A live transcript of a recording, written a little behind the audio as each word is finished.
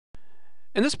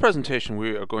In this presentation,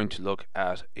 we are going to look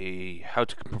at how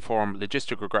to perform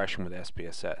logistic regression with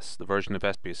SPSS. The version of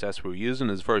SPSS we're using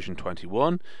is version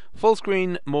 21, full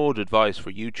screen mode advice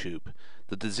for YouTube.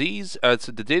 The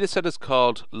data set is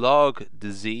called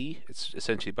log.disease. It's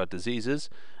essentially about diseases.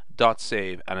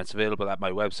 .save, and it's available at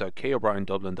my website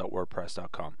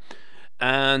kobriendublin.wordpress.com.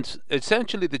 And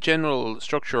essentially, the general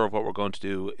structure of what we're going to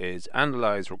do is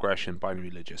analyze regression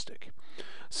binary logistic.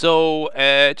 So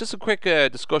just a quick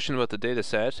discussion about the data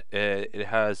set. It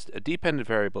has a dependent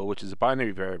variable, which is a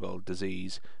binary variable,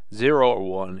 disease, 0 or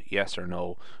 1, yes or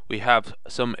no. We have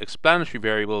some explanatory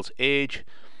variables, age,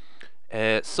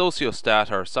 sociostat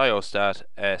or sciostat,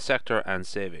 sector, and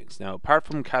savings. Now, apart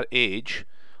from age,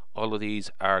 all of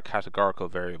these are categorical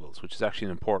variables, which is actually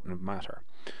an important matter.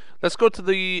 Let's go to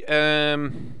the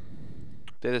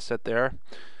data set there.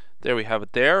 There we have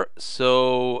it there.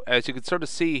 So as you can sort of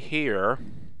see here,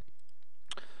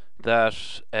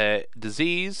 that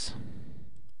disease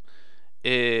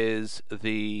is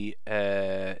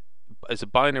a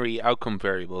binary outcome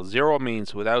variable. 0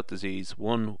 means without disease,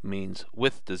 1 means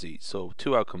with disease. So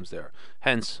two outcomes there.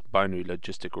 Hence binary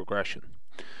logistic regression.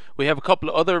 We have a couple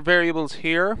of other variables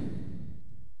here.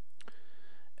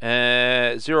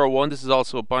 0, 1, this is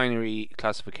also a binary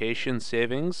classification,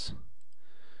 savings.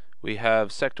 We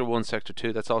have sector 1, sector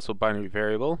 2, that's also a binary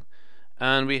variable.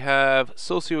 And we have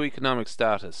socioeconomic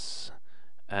status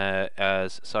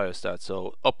as sciostat,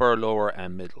 so upper, lower,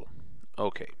 and middle.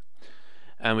 Okay.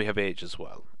 And we have age as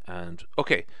well. And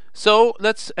okay, so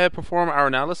let's perform our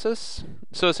analysis.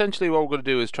 So essentially what we're going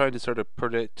to do is try to sort of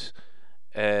predict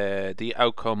the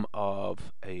outcome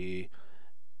of a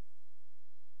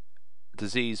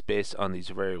disease based on these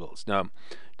variables. Now,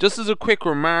 just as a quick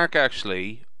remark,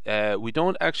 actually, we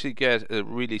don't actually get a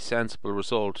really sensible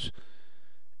result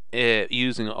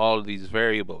using all of these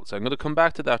variables. I'm going to come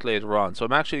back to that later on. So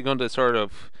I'm actually going to sort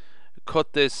of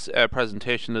cut this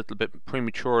presentation a little bit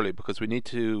prematurely because we need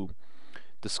to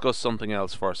discuss something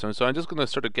else first. So I'm just going to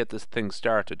sort of get this thing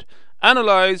started.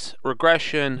 Analyze,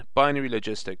 regression, binary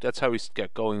logistic. That's how we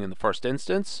get going in the first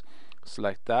instance.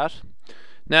 Select that.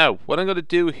 Now, what I'm going to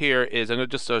do here is I'm going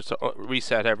to just sort of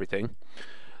reset everything.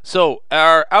 So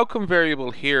our outcome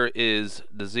variable here is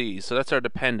disease, so that's our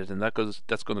dependent, and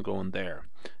that's going to go in there.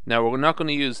 Now we're not going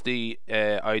to use the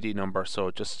ID number, so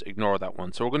just ignore that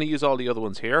one. So we're going to use all the other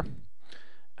ones here,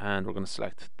 and we're going to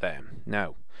select them.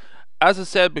 Now, as I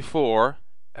said before,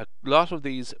 a lot of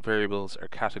these variables are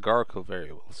categorical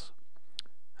variables.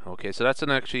 Okay, so that's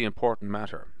an actually important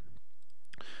matter.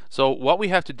 So what we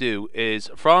have to do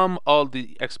is, from all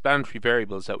the explanatory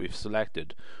variables that we've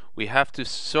selected, we have to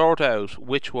sort out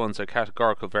which ones are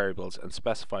categorical variables and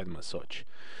specify them as such.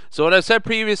 So what I've said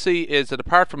previously is that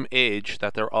apart from age,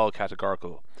 that they're all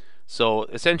categorical. So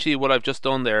essentially what I've just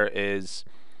done there is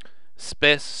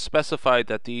specified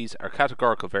that these are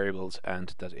categorical variables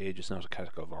and that age is not a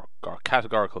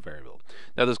categorical variable.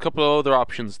 Now there's a couple of other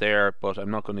options there, but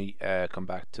I'm not going to come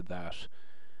back to that.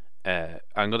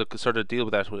 I'm going to sort of deal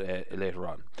with that later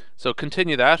on. So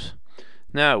continue that.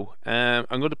 Now I'm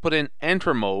going to put in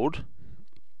enter mode,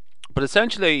 but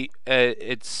essentially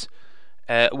it's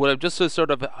what I'm just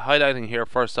sort of highlighting here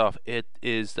first off, it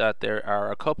is that there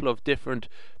are a couple of different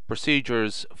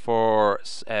procedures for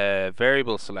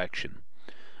variable selection.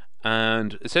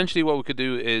 And essentially what we could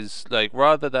do is, like,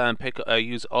 rather than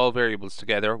use all variables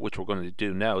together, which we're going to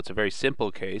do now, it's a very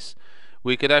simple case,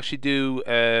 we could actually do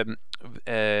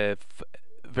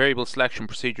variable selection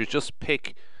procedures, just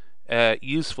pick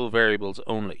useful variables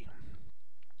only.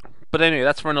 But anyway,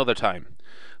 that's for another time.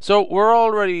 So we're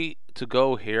all ready to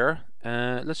go here.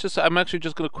 I'm actually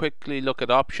just going to quickly look at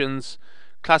options,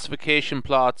 classification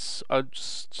plots. I'll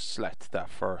just select that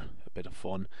for a bit of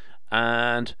fun,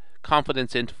 and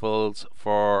confidence intervals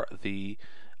for the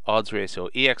odds ratio,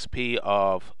 exp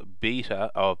of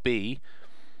beta of b,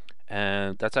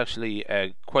 and that's actually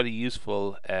quite a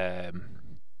useful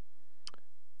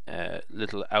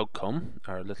little outcome,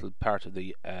 or a little part of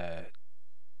the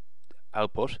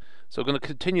output. So we're going to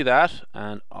continue that,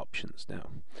 and options now.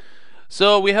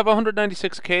 So we have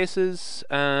 196 cases,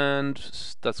 and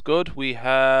that's good. We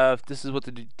have, this is what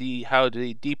how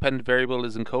the dependent variable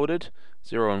is encoded,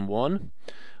 0 and 1.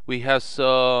 We have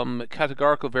some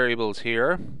categorical variables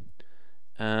here,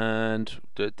 and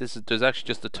there's actually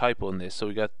just a typo in this. So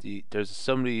we got there's a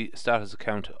summary status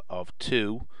account of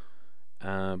 2,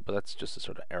 but that's just a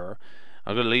sort of error.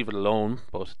 I'm going to leave it alone,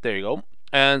 but there you go.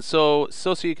 And so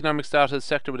socioeconomic status,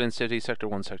 sector within city, sector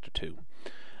 1, sector 2.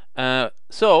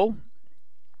 So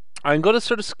I'm going to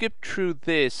sort of skip through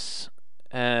this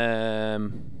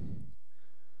and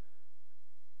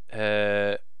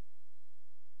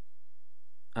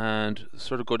and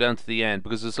sort of go down to the end,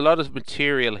 because there's a lot of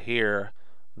material here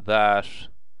that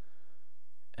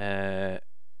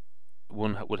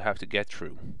one would have to get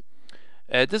through.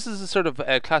 This is a sort of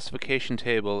a classification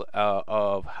table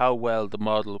of how well the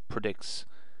model predicts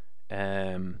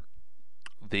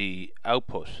the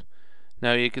output.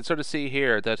 Now you can sort of see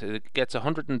here that it gets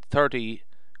 130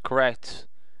 correct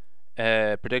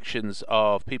predictions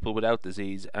of people without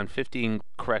disease and 15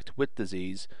 correct with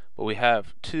disease, but we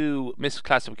have two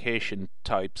misclassification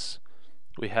types.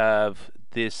 We have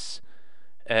this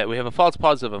we have a false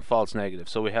positive and false negative,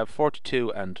 so we have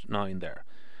 42 and 9 there.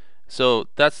 So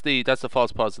that's the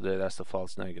false positive, that's the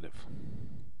false negative,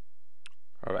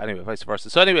 or anyway, vice versa.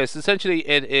 So anyways, essentially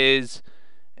it is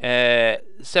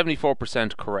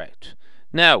 74% correct.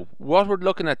 Now what we're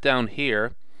looking at down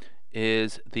here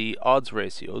is the odds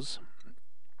ratios.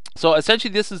 So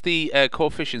essentially this is the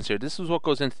coefficients here. This is what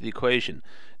goes into the equation.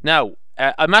 Now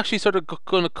I'm actually sort of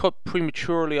going to cut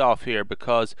prematurely off here,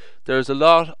 because there's a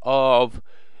lot of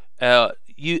a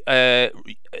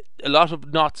lot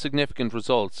of not significant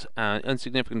results and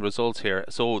insignificant results here.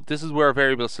 So this is where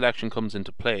variable selection comes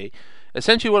into play.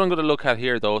 Essentially what I'm going to look at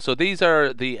here though, so these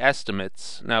are the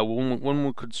estimates. Now when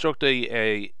we construct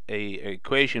a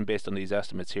equation based on these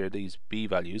estimates here, these b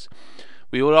values,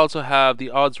 we will also have the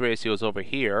odds ratios over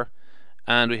here,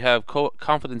 and we have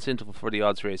confidence interval for the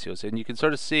odds ratios. And you can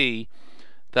sort of see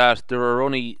that there are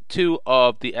only two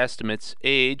of the estimates,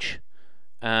 age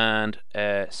and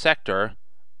sector,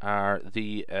 are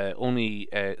the only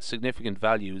significant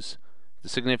values, the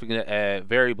significant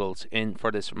variables in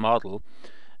for this model.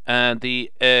 And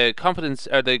the confidence,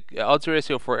 or the odds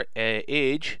ratio for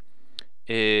age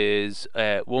is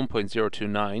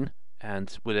 1.029,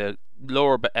 and with a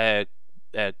lower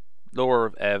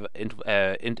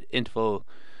interval,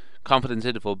 confidence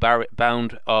interval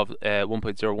bound of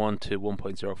 1.01 to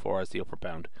 1.04 as the upper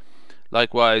bound.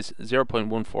 Likewise,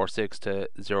 0.146 to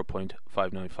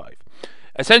 0.595.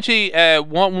 Essentially,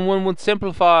 one would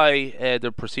simplify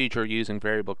the procedure using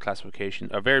variable classification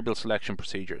or variable selection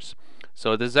procedures.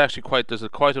 So this is actually there's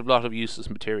quite a lot of useless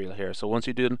material here. So once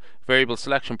you do variable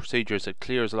selection procedures, it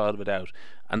clears a lot of it out,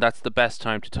 and that's the best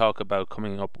time to talk about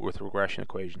coming up with regression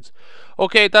equations.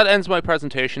 Okay, that ends my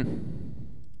presentation.